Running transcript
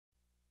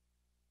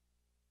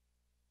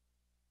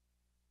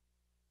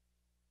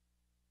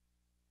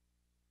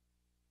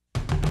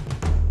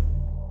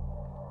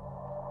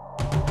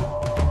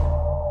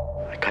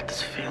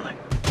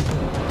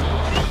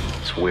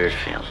weird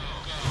feeling.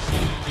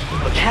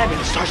 The cabin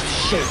starts to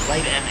shake,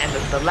 right?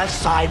 And the left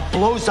side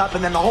blows up,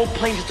 and then the whole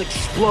plane just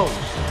explodes.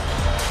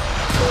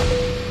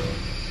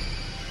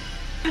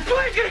 The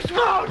plane's gonna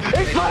explode!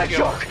 It's not a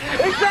joke!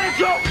 It's not a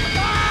joke!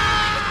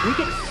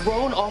 We get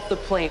thrown off the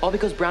plane all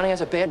because Brownie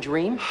has a bad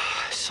dream?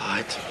 I saw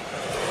it.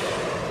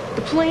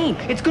 The plane!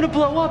 It's gonna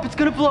blow up! It's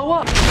gonna blow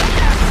up!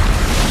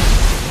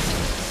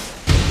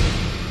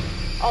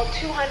 All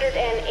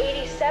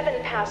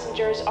 287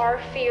 passengers are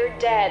feared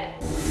dead.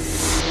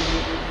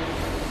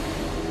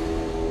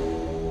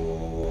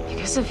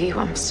 Because of you,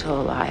 I'm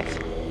still alive.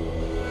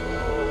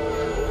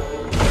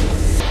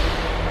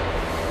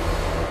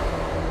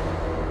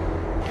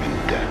 In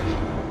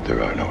death,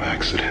 there are no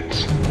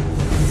accidents.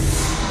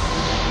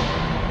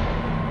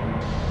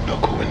 No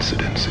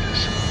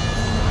coincidences.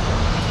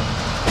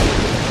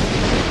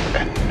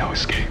 And no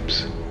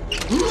escapes.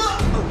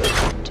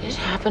 Did it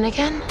happen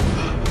again?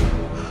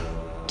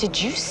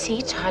 Did you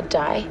see Todd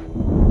die?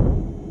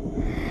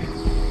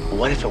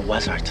 What if it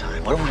was our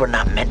time? What if we were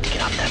not meant to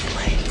get off that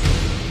plane?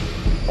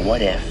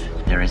 What if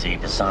there is a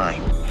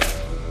design,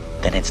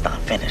 then it's not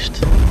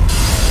finished?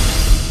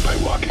 By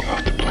walking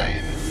off the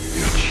plane,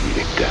 you're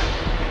cheating death.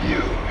 You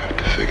have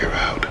to figure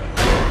out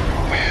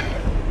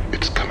when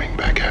it's coming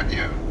back at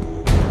you.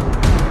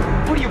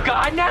 What are you,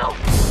 God now?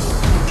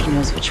 He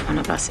knows which one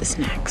of us is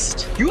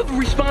next. You have a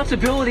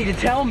responsibility to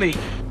tell me.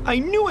 I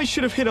knew I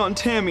should have hit on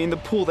Tammy in the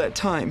pool that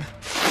time.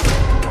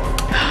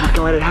 I'm not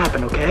gonna let it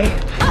happen, okay?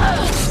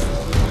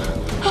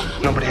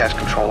 Nobody has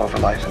control over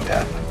life and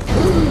death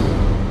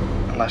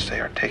unless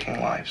they are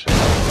taking lives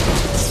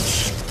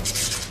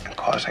and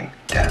causing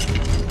death.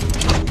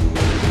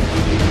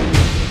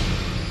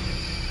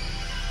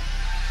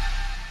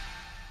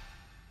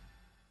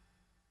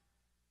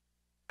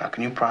 Now,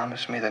 can you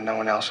promise me that no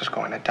one else is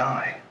going to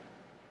die?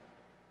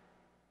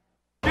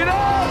 Get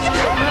out!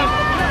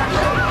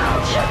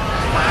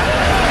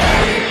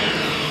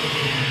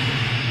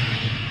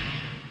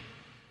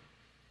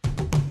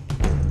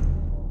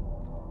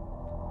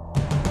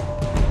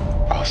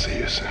 I'll see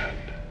you soon.